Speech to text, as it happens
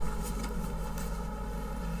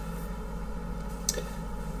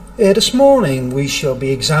This morning we shall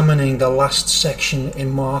be examining the last section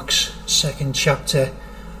in Mark's second chapter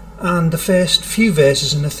and the first few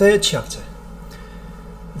verses in the third chapter.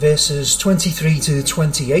 Verses 23 to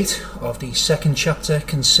 28 of the second chapter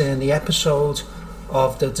concern the episode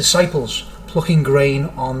of the disciples plucking grain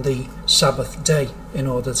on the Sabbath day in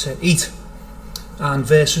order to eat. And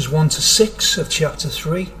verses 1 to 6 of chapter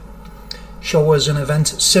 3 show us an event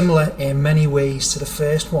similar in many ways to the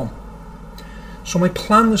first one. So my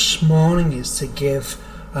plan this morning is to give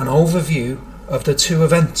an overview of the two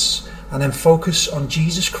events and then focus on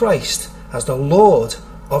Jesus Christ as the Lord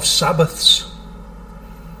of Sabbaths.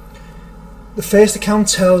 The first account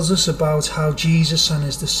tells us about how Jesus and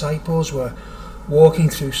his disciples were walking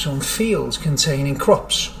through some fields containing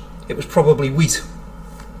crops. It was probably wheat.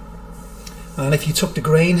 And if you took the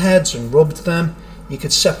grain heads and rubbed them, you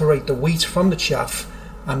could separate the wheat from the chaff,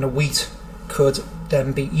 and the wheat could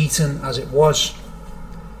then be eaten as it was.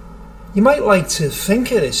 You might like to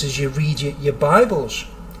think of this as you read your Bibles,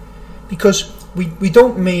 because we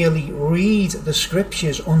don't merely read the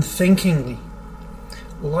scriptures unthinkingly.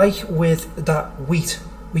 Like with that wheat,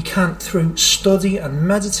 we can, through study and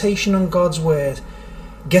meditation on God's word,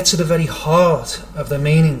 get to the very heart of the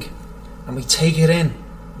meaning, and we take it in,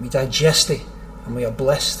 we digest it, and we are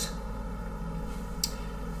blessed.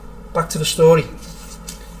 Back to the story.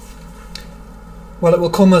 Well, it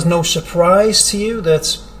will come as no surprise to you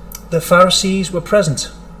that the Pharisees were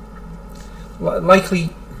present.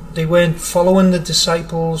 Likely they weren't following the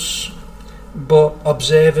disciples, but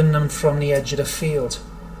observing them from the edge of the field.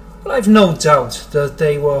 But I've no doubt that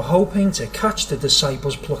they were hoping to catch the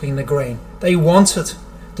disciples plucking the grain. They wanted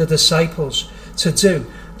the disciples to do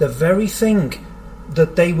the very thing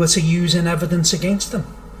that they were to use in evidence against them.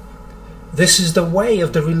 This is the way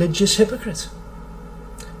of the religious hypocrite.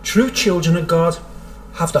 True children of God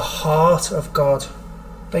have the heart of God.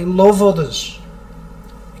 They love others.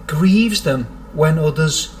 It grieves them when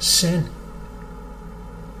others sin.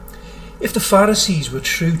 If the Pharisees were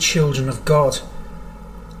true children of God,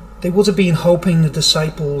 they would have been hoping the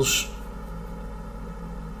disciples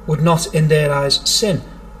would not, in their eyes, sin.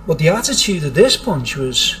 But the attitude of this bunch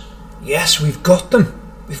was, yes, we've got them.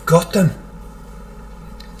 We've got them.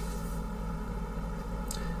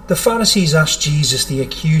 The Pharisees asked Jesus the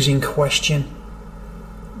accusing question,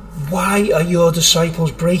 why are your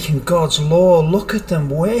disciples breaking God's law? Look at them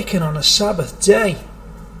working on a Sabbath day.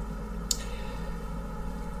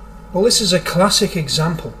 Well, this is a classic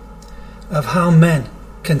example of how men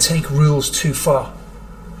can take rules too far.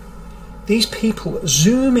 These people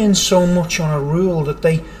zoom in so much on a rule that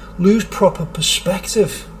they lose proper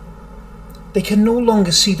perspective. They can no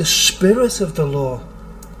longer see the spirit of the law.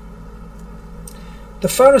 The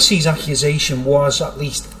Pharisees' accusation was at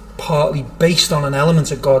least partly based on an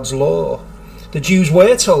element of God's law. The Jews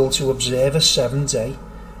were told to observe a 7-day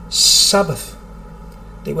Sabbath.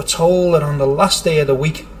 They were told that on the last day of the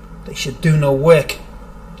week they should do no work.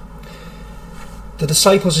 The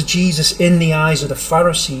disciples of Jesus, in the eyes of the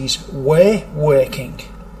Pharisees, were working.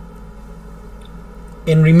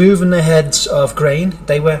 In removing the heads of grain,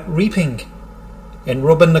 they were reaping. In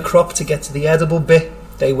rubbing the crop to get to the edible bit,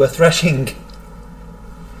 they were threshing.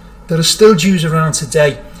 There are still Jews around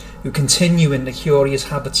today who continue in the curious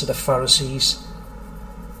habits of the Pharisees.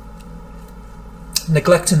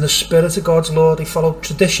 Neglecting the spirit of God's law, they follow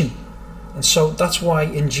tradition. And so that's why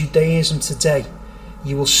in Judaism today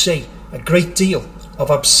you will see a great deal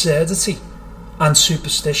of absurdity and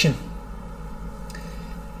superstition.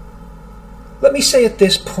 Let me say at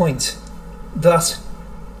this point that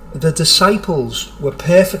the disciples were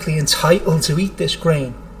perfectly entitled to eat this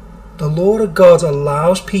grain. The law of God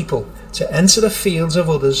allows people to enter the fields of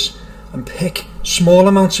others and pick small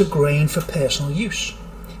amounts of grain for personal use.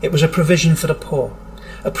 It was a provision for the poor,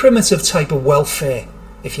 a primitive type of welfare,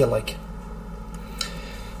 if you like.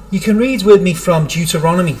 You can read with me from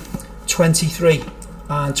Deuteronomy 23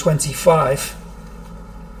 and 25.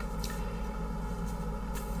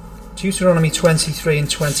 Deuteronomy 23 and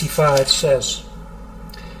 25 says,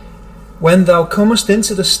 when thou comest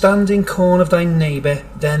into the standing corn of thy neighbour,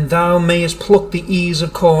 then thou mayest pluck the ears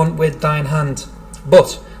of corn with thine hand,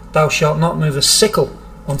 but thou shalt not move a sickle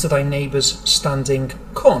unto thy neighbour's standing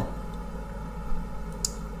corn.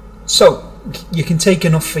 So, you can take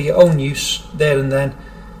enough for your own use there and then.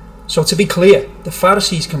 So to be clear, the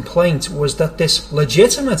Pharisees' complaint was that this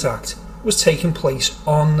legitimate act was taking place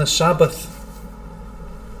on the Sabbath.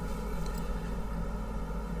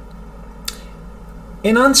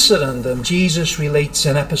 In answering them, Jesus relates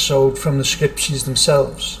an episode from the scriptures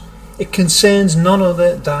themselves. It concerns none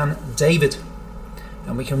other than David,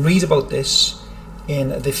 and we can read about this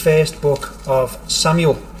in the first book of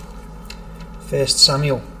Samuel. 1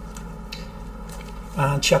 Samuel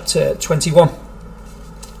and chapter 21.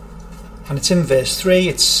 And it's in verse 3.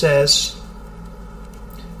 It says,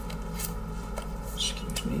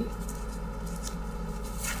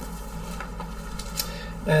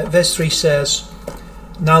 verse 3 says,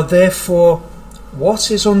 "Now therefore, what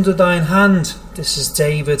is under thine hand?" This is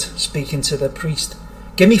David speaking to the priest.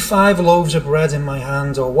 "Give me 5 loaves of bread in my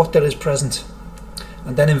hand, or what there is present."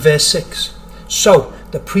 And then in verse 6, "So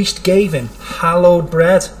the priest gave him hallowed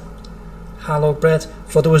bread,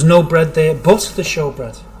 for there was no bread there but the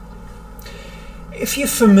showbread." If you're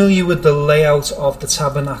familiar with the layout of the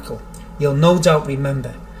tabernacle, you'll no doubt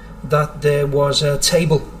remember that there was a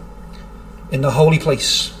table in the holy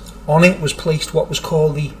place. On it was placed what was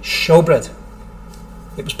called the showbread.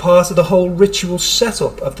 It was part of the whole ritual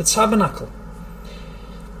setup of the tabernacle.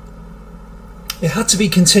 It had to be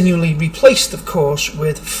continually replaced, of course,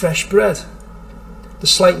 with fresh bread. The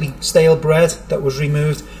slightly stale bread that was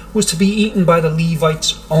removed was to be eaten by the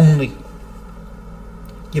Levites only.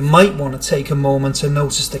 You might want to take a moment to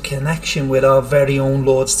notice the connection with our very own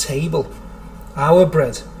Lord's table. Our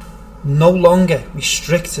bread, no longer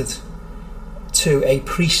restricted to a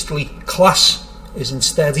priestly class, is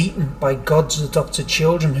instead eaten by God's adopted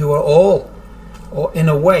children who are all, or in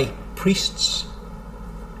a way, priests.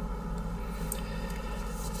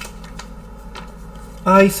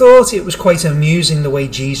 I thought it was quite amusing the way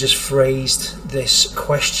Jesus phrased this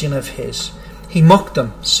question of his. He mocked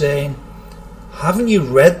them, saying, "Haven't you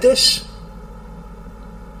read this?"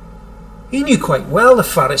 He knew quite well the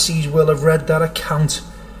Pharisees will have read that account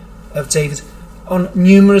of David on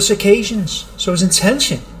numerous occasions. So his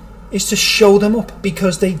intention is to show them up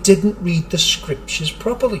because they didn't read the scriptures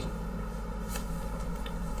properly.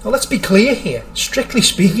 Now let's be clear here. Strictly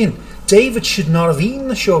speaking, David should not have eaten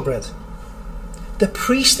the showbread. The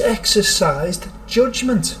priest exercised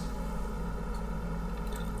judgment.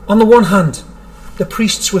 On the one hand, the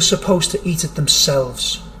priests were supposed to eat it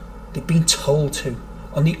themselves. They'd been told to.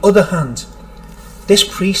 On the other hand, this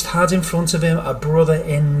priest had in front of him a brother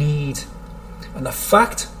in need. And the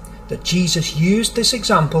fact that Jesus used this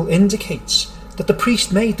example indicates that the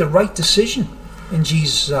priest made the right decision in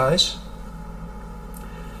Jesus' eyes.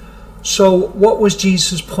 So what was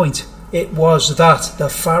Jesus' point? It was that the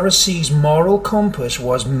Pharisees' moral compass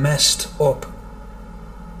was messed up.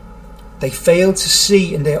 They failed to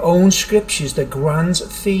see in their own scriptures the grand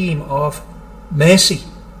theme of mercy.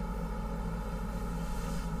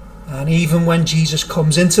 And even when Jesus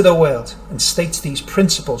comes into the world and states these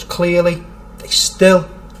principles clearly, they still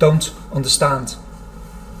don't understand.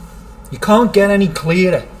 You can't get any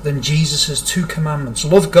clearer than Jesus' 2 commandments.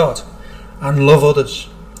 Love God and love others.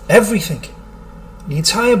 Everything. The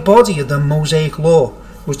entire body of the Mosaic law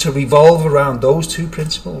was to revolve around those 2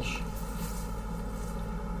 principles.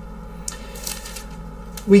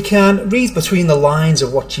 We can read between the lines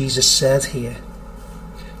of what Jesus said here.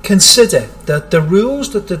 Consider that the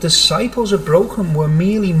rules that the disciples had broken were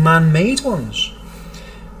merely man-made ones.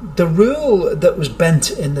 The rule that was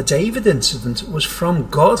bent in the David incident was from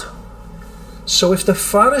God. So if the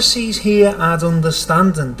Pharisees here had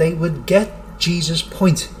understanding, they would get Jesus'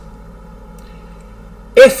 point.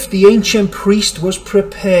 If the ancient priest was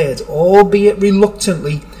prepared, albeit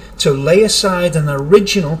reluctantly, to lay aside an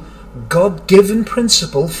original God-given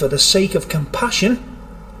principle for the sake of compassion,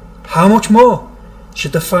 how much more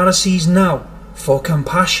should the Pharisees now, for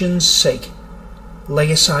compassion's sake,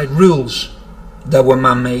 lay aside rules that were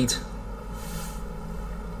man-made?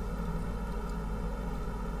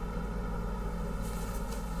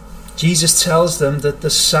 Jesus tells them that the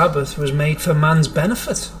Sabbath was made for man's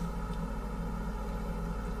benefit.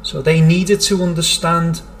 So they needed to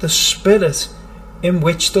understand the spirit in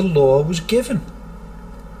which the law was given.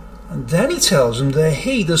 And then he tells them that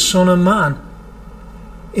he, the Son of Man,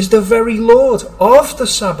 is the very Lord of the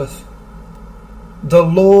Sabbath. The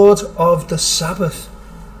Lord of the Sabbath.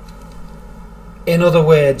 In other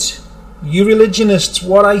words, you religionists,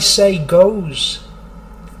 what I say goes.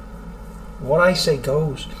 What I say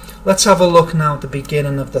goes. Let's have a look now at the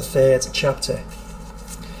beginning of the 3rd chapter.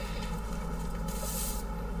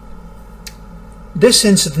 This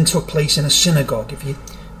incident took place in a synagogue. If you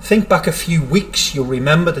think back a few weeks, you'll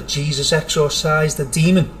remember that Jesus exorcised a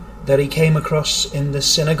demon that he came across in the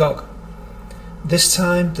synagogue. This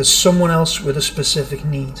time, there's someone else with a specific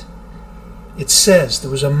need. It says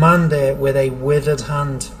there was a man there with a withered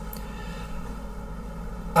hand.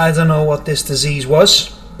 I don't know what this disease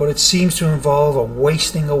was, but it seems to involve a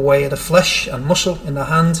wasting away of the flesh and muscle in the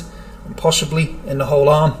hand, and possibly in the whole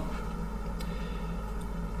arm.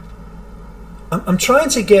 I'm trying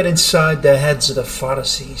to get inside the heads of the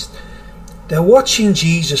Pharisees. They're watching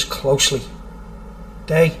Jesus closely.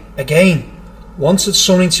 They, again, wanted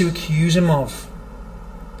something to accuse him of.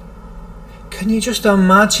 Can you just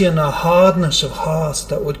imagine the hardness of heart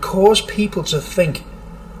that would cause people to think,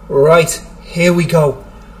 right, here we go,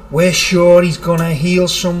 we're sure he's going to heal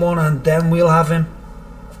someone and then we'll have him?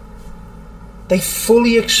 They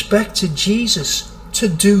fully expected Jesus to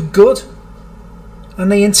do good,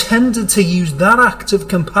 and they intended to use that act of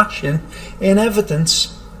compassion in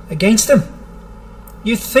evidence against him.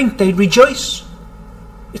 You'd think they'd rejoice.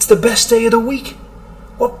 It's the best day of the week.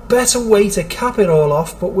 What better way to cap it all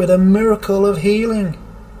off but with a miracle of healing?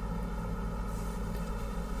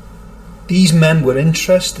 These men were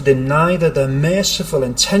interested in neither the merciful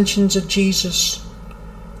intentions of Jesus,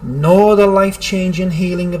 nor the life-changing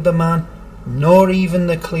healing of the man, nor even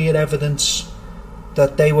the clear evidence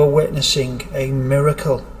that they were witnessing a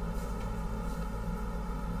miracle.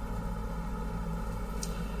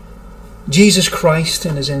 Jesus Christ,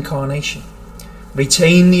 in his incarnation,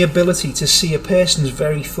 retained the ability to see a person's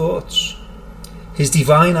very thoughts. His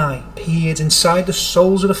divine eye peered inside the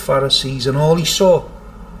souls of the Pharisees, and all he saw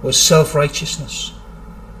was self-righteousness.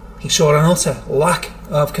 He saw an utter lack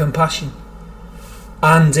of compassion,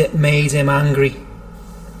 and it made him angry.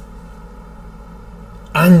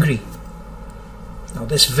 Angry. Now,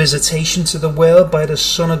 this visitation to the world by the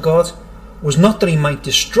Son of God was not that he might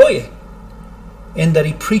destroy it, in that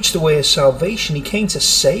he preached the way of salvation. He came to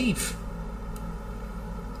save.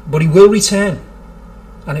 But he will return,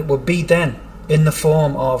 and it will be then in the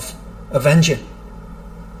form of avenger.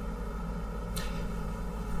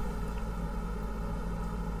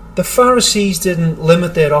 The Pharisees didn't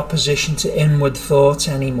limit their opposition to inward thoughts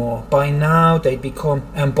anymore. By now they'd become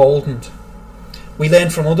emboldened. We learn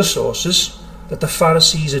from other sources that the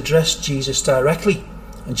Pharisees addressed Jesus directly,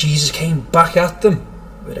 and Jesus came back at them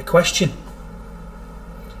with a question.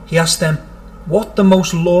 He asked them what the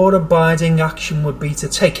most law-abiding action would be to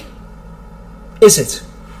take. Is it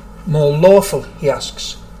more lawful, he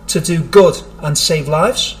asks, to do good and save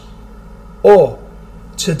lives, or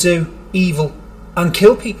to do evil and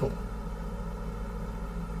kill people?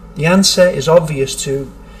 The answer is obvious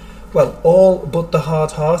to, all but the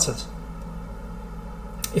hard-hearted.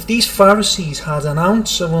 If these Pharisees had an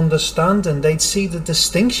ounce of understanding, they'd see the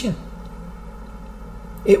distinction.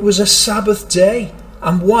 It was a Sabbath day,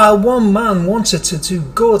 and while one man wanted to do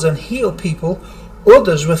good and heal people,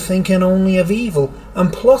 others were thinking only of evil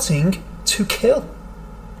and plotting to kill.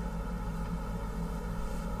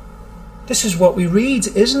 This is what we read,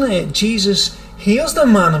 isn't it? Jesus heals the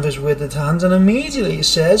man of his withered hand, and immediately it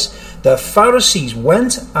says the Pharisees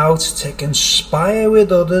went out to conspire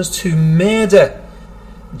with others to murder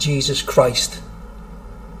Jesus Christ.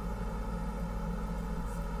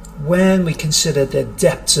 When we consider the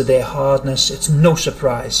depths of their hardness, it's no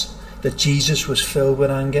surprise that Jesus was filled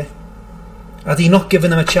with anger. Had he not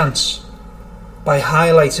given them a chance by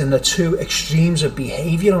highlighting the two extremes of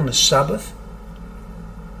behaviour on the Sabbath?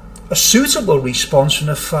 A suitable response from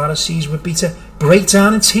the Pharisees would be to break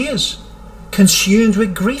down in tears, consumed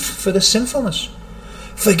with grief for the sinfulness.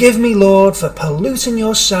 Forgive me, Lord, for polluting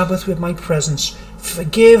your Sabbath with my presence.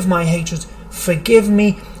 Forgive my hatred. Forgive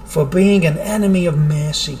me for being an enemy of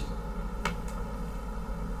mercy.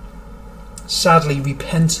 Sadly,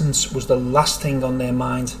 repentance was the last thing on their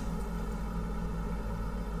mind.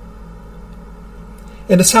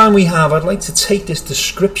 In the time we have, I'd like to take this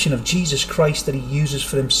description of Jesus Christ that he uses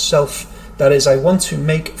for himself. That is, I want to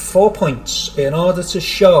make 4 points in order to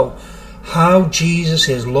show how Jesus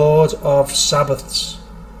is Lord of Sabbaths.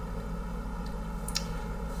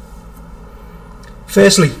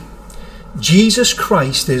 Firstly, Jesus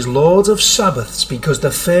Christ is Lord of Sabbaths because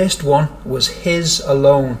the first one was his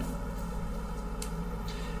alone.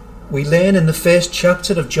 We learn in the first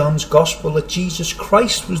chapter of John's Gospel that Jesus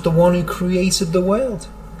Christ was the one who created the world.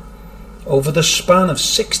 Over the span of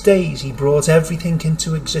 6 days he brought everything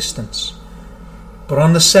into existence. But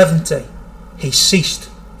on the seventh day he ceased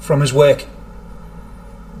from his work.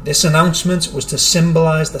 This announcement was to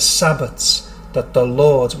symbolise the Sabbaths that the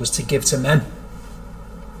Lord was to give to men.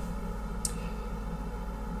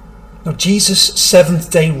 Now, Jesus'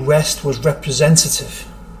 seventh-day rest was representative.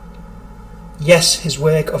 Yes, his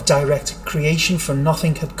work of direct creation from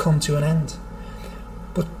nothing had come to an end.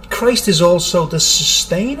 But Christ is also the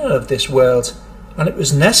sustainer of this world, and it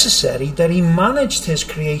was necessary that he managed his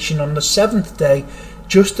creation on the seventh day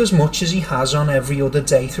just as much as he has on every other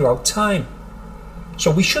day throughout time.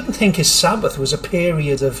 So we shouldn't think his Sabbath was a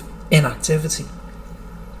period of inactivity.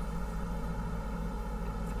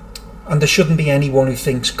 And there shouldn't be anyone who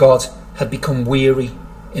thinks God had become weary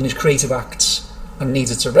in his creative acts and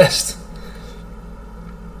needed to rest.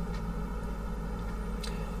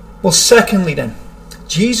 Well, secondly then,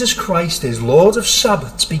 Jesus Christ is Lord of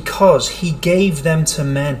Sabbaths because he gave them to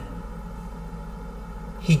men.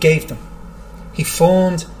 He gave them. He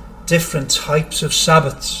formed different types of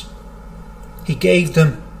Sabbaths. He gave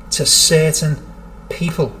them to certain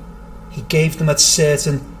people. He gave them at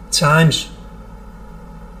certain times.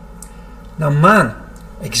 Now, man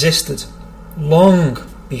existed long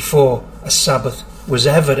before a Sabbath was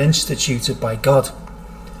ever instituted by God.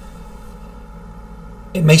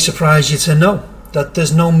 It may surprise you to know that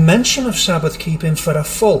there's no mention of Sabbath keeping for a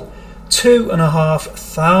full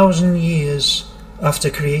 2,500 years after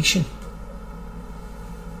creation.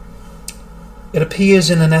 It appears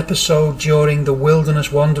in an episode during the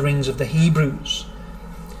wilderness wanderings of the Hebrews.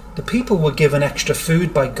 The people were given extra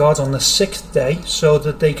food by God on the 6th day so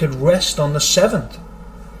that they could rest on the 7th.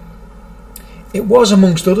 It was,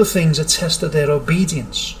 amongst other things, a test of their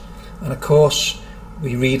obedience. And of course,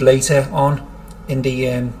 we read later on in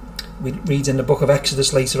the book of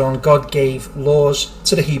Exodus later on, God gave laws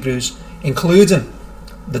to the Hebrews, including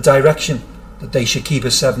the direction that they should keep a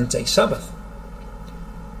 7th-day Sabbath.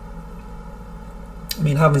 I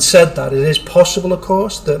mean, having said that, it is possible, of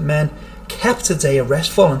course, that men kept a day of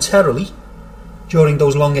rest voluntarily during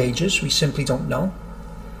those long ages. We simply don't know.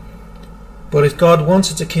 But if God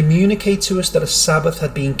wanted to communicate to us that a Sabbath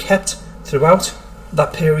had been kept throughout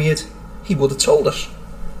that period, he would have told us.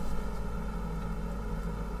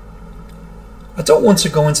 I don't want to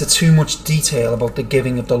go into too much detail about the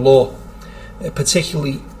giving of the law,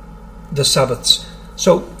 particularly the Sabbaths.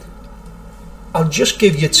 So I'll just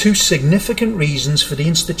give you two significant reasons for the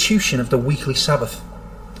institution of the weekly Sabbath.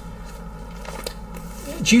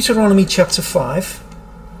 Deuteronomy chapter 5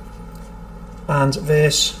 and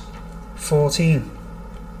verse 14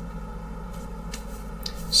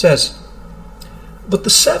 says, "But the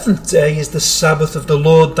 7th day is the Sabbath of the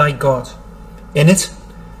Lord thy God. In it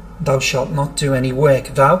thou shalt not do any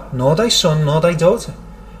work, thou, nor thy son, nor thy daughter,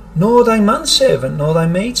 nor thy manservant, nor thy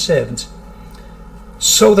maidservant,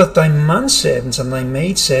 so that thy manservant and thy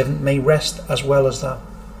maidservant may rest as well as thou."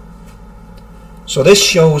 So this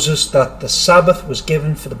shows us that the Sabbath was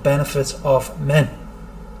given for the benefit of men.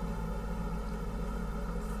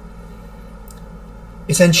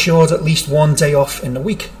 It ensured at least one day off in the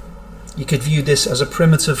week. You could view this as a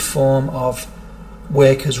primitive form of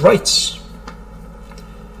workers' rights.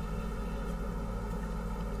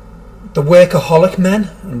 The workaholic men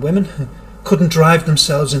and women couldn't drive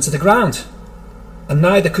themselves into the ground, and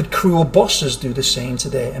neither could cruel bosses do the same to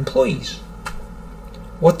their employees.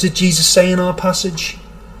 What did Jesus say in our passage?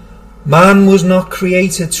 Man was not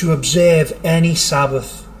created to observe any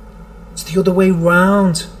Sabbath. It's the other way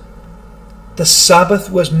round. The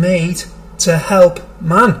Sabbath was made to help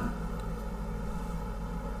man.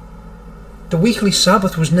 The weekly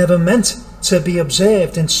Sabbath was never meant to be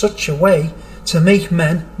observed in such a way to make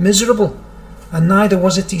men miserable, and neither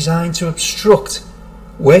was it designed to obstruct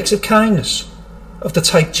works of kindness of the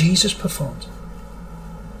type Jesus performed.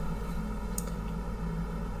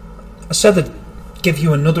 I said I'd give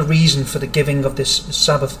you another reason for the giving of this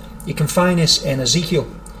Sabbath. You can find this in Ezekiel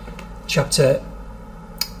chapter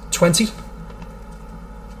 20.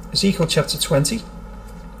 Ezekiel chapter 20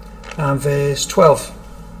 and verse 12.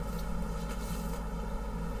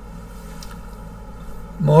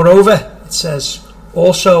 "Moreover," it says,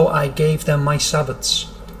 "also I gave them my Sabbaths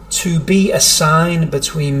to be a sign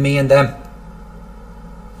between me and them,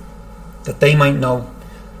 that they might know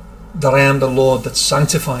that I am the Lord that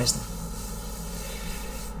sanctifies them."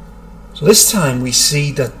 So this time we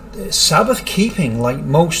see that Sabbath keeping, like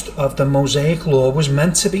most of the Mosaic law, was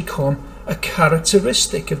meant to become a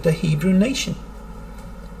characteristic of the Hebrew nation.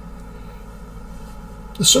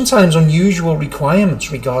 The sometimes unusual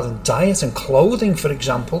requirements regarding diet and clothing, for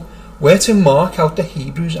example, were to mark out the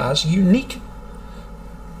Hebrews as unique.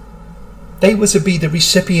 They were to be the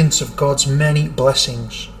recipients of God's many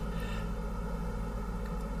blessings.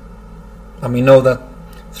 And we know that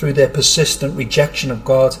through their persistent rejection of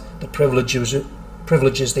God, the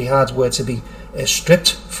privileges they had were to be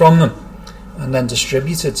stripped from them and then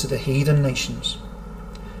distributed to the heathen nations.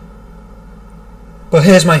 But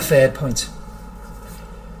here's my third point.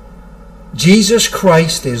 Jesus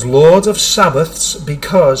Christ is Lord of Sabbaths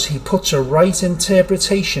because he puts a right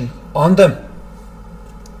interpretation on them.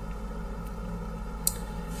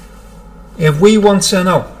 If we want to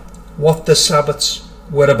know what the Sabbaths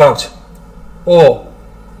were about, or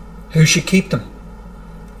who should keep them,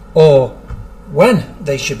 or when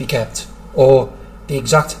they should be kept, or the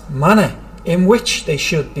exact manner in which they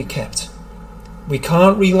should be kept, we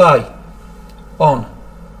can't rely on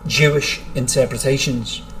Jewish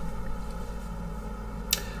interpretations.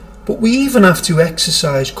 But we even have to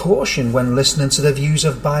exercise caution when listening to the views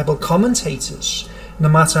of Bible commentators, no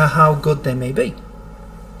matter how good they may be.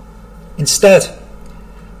 Instead,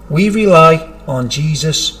 we rely on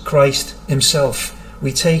Jesus Christ himself.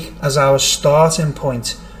 We take as our starting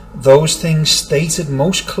point those things stated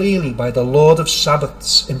most clearly by the Lord of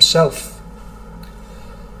Sabbaths himself.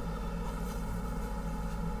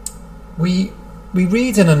 We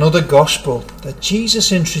read in another gospel that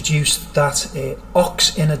Jesus introduced that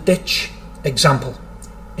ox in a ditch example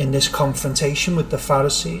in this confrontation with the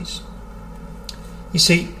Pharisees. You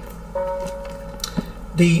see,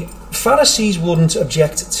 the Pharisees wouldn't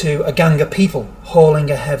object to a gang of people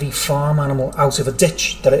hauling a heavy farm animal out of a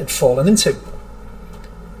ditch that it had fallen into.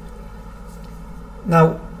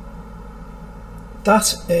 Now,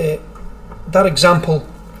 that example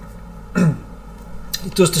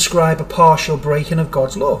it does describe a partial breaking of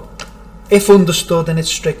God's law, if understood in its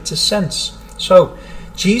strictest sense. So,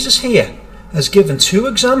 Jesus here has given two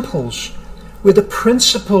examples where the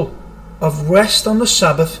principle of rest on the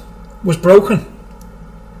Sabbath was broken.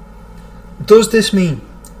 Does this mean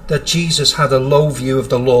that Jesus had a low view of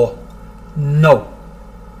the law? No.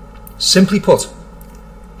 Simply put,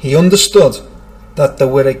 he understood that there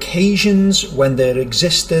were occasions when there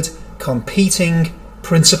existed competing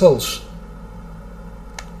principles.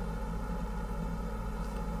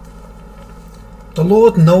 The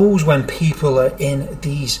Lord knows when people are in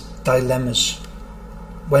these dilemmas,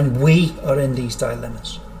 when we are in these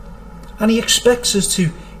dilemmas, and he expects us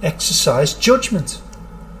to exercise judgment.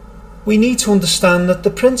 We need to understand that the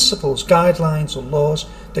principles, guidelines or laws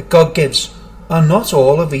that God gives are not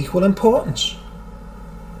all of equal importance.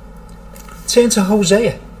 Turn to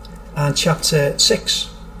Hosea and chapter 6.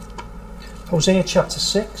 Hosea chapter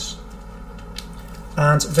 6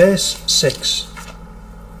 and verse 6.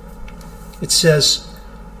 It says,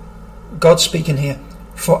 God speaking here,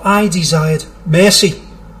 "For I desired mercy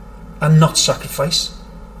and not sacrifice,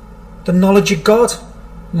 the knowledge of God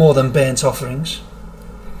more than burnt offerings."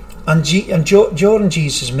 And during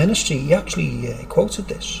Jesus' ministry, he actually quoted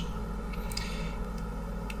this.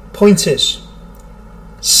 Point is,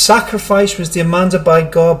 sacrifice was demanded by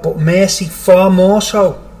God, but mercy far more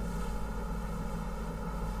so.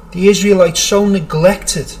 The Israelites so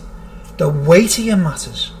neglected the weightier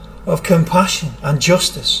matters of compassion and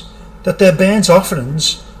justice that their burnt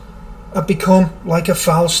offerings had become like a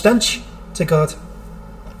foul stench to God.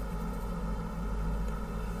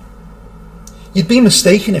 You'd be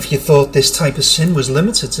mistaken if you thought this type of sin was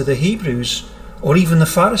limited to the Hebrews or even the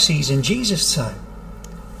Pharisees in Jesus' time.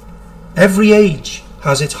 Every age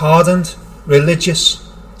has its hardened, religious,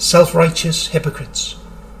 self-righteous hypocrites.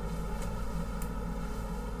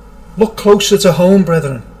 Look closer to home,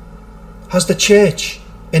 brethren. Has the church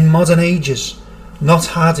in modern ages not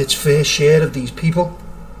had its fair share of these people?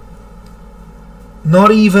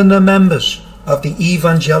 Not even the members of the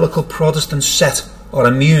evangelical Protestant set are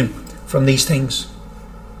immune from these things.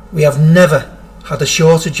 We have never had a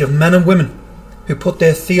shortage of men and women who put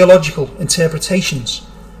their theological interpretations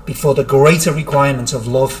before the greater requirement of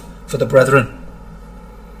love for the brethren.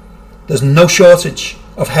 There's no shortage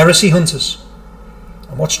of heresy hunters,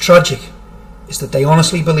 and what's tragic is that they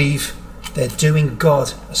honestly believe they're doing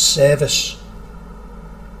God a service.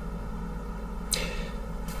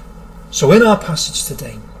 So in our passage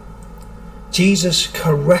today, Jesus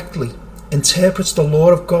correctly interprets the law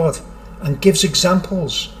of God and gives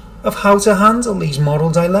examples of how to handle these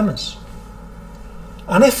moral dilemmas.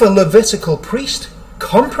 And if a Levitical priest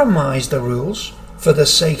compromised the rules for the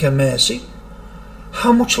sake of mercy,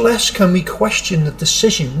 how much less can we question the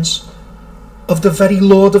decisions of the very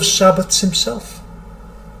Lord of Sabbaths himself?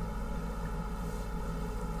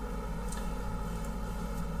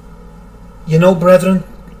 You know, brethren,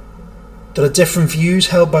 there are different views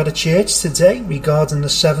held by the church today regarding the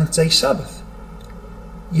seventh-day Sabbath.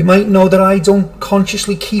 You might know that I don't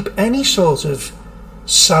consciously keep any sort of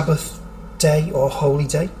Sabbath day or holy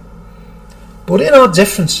day. But in our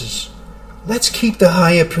differences, let's keep the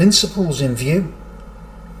higher principles in view.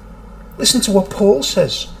 Listen to what Paul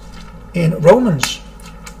says in Romans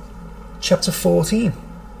chapter 14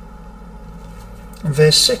 and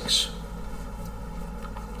verse 6.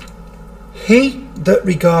 He that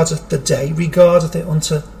regardeth the day regardeth it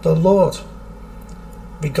unto the Lord.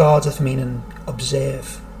 Regardeth meaning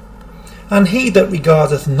observe. And he that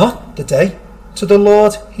regardeth not the day, to the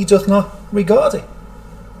Lord he doth not regard it.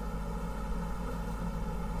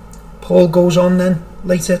 Paul goes on then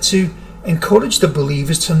later to encourage the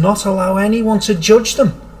believers to not allow anyone to judge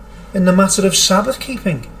them in the matter of Sabbath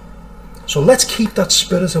keeping. So let's keep that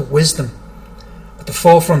spirit of wisdom at the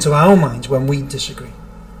forefront of our minds when we disagree.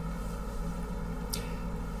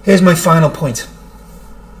 Here's my final point.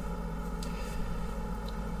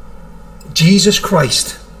 Jesus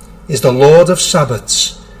Christ is the Lord of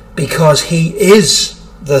Sabbaths because he is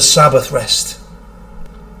the Sabbath rest.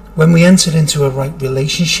 When we enter into a right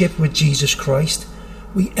relationship with Jesus Christ,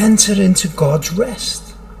 we enter into God's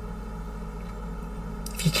rest.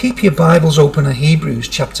 If you keep your Bibles open at Hebrews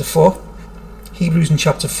chapter 4, Hebrews in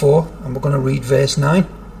chapter 4, and we're going to read verse 9.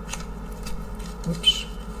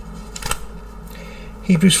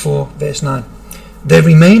 Hebrews 4, verse 9. There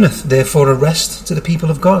remaineth therefore a rest to the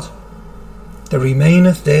people of God. There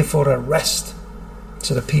remaineth therefore a rest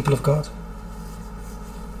to the people of God.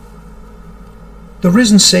 The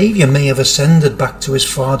risen Saviour may have ascended back to his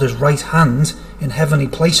Father's right hand in heavenly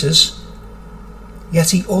places,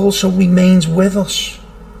 yet he also remains with us.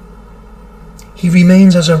 He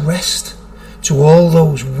remains as a rest to all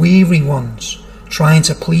those weary ones trying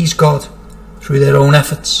to please God through their own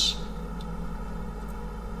efforts.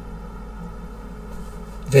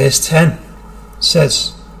 Verse 10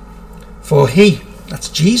 says, For he, that's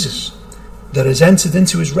Jesus, that has entered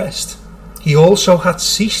into his rest, he also hath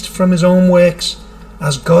ceased from his own works,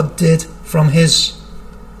 as God did from his.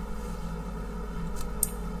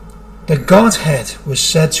 The Godhead was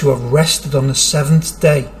said to have rested on the seventh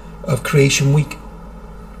day of creation week.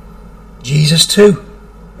 Jesus too,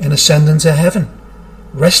 in ascending to heaven,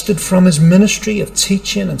 rested from his ministry of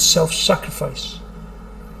teaching and self-sacrifice.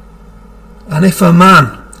 And if a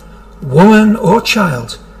man, woman or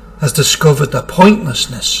child has discovered the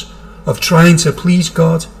pointlessness of trying to please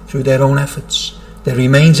God through their own efforts, there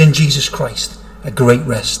remains in Jesus Christ a great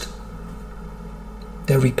rest.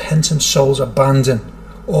 Their repentant souls abandon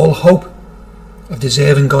all hope of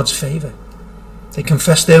deserving God's favour. They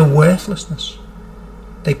confess their worthlessness.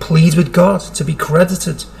 They plead with God to be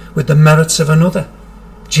credited with the merits of another,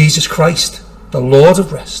 Jesus Christ, the Lord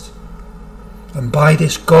of rest. And by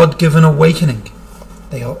this God-given awakening,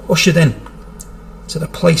 they are ushered in to the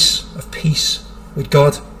place of peace with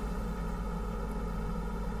God.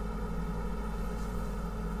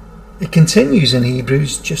 It continues in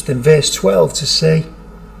Hebrews, just in verse 12, to say,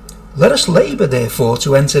 Let us labour therefore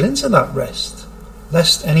to enter into that rest,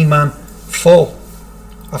 lest any man fall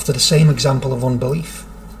after the same example of unbelief.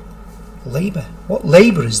 Labour. What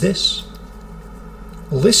labour is this?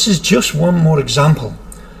 Well, this is just one more example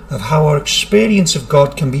of how our experience of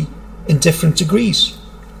God can be in different degrees.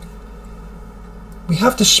 We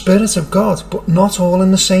have the Spirit of God, but not all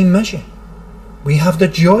in the same measure. We have the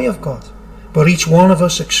joy of God, but each one of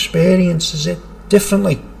us experiences it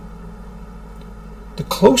differently. The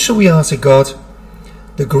closer we are to God,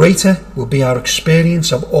 the greater will be our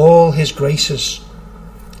experience of all his graces.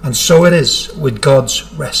 And so it is with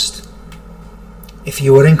God's rest. If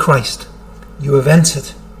you are in Christ, you have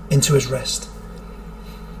entered into his rest.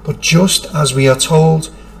 But just as we are told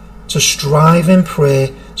to strive in prayer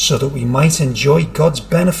so that we might enjoy God's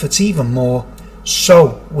benefits even more,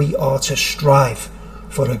 so we are to strive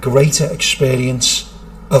for a greater experience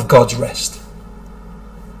of God's rest.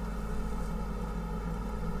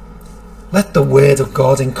 Let the word of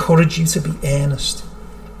God encourage you to be earnest.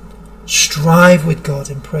 Strive with God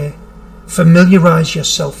in prayer. Familiarise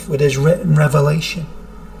yourself with his written revelation.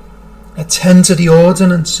 Attend to the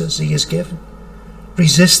ordinances he has given.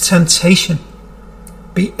 Resist temptation.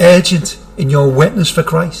 Be urgent in your witness for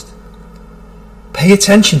Christ. Pay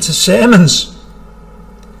attention to sermons.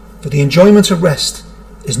 For the enjoyment of rest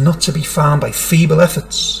is not to be found by feeble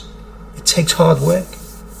efforts. It takes hard work.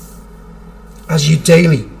 As you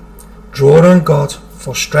daily draw on God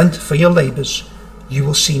for strength for your labours, you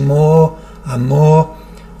will see more and more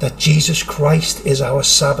that Jesus Christ is our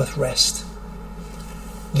Sabbath rest.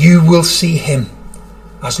 You will see him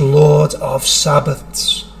as Lord of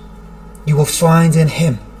Sabbaths. You will find in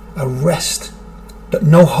him a rest that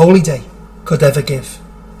no holy day could ever give,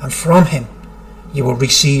 and from him you will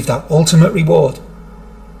receive that ultimate reward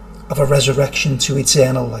of a resurrection to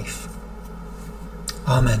eternal life.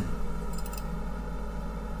 Amen.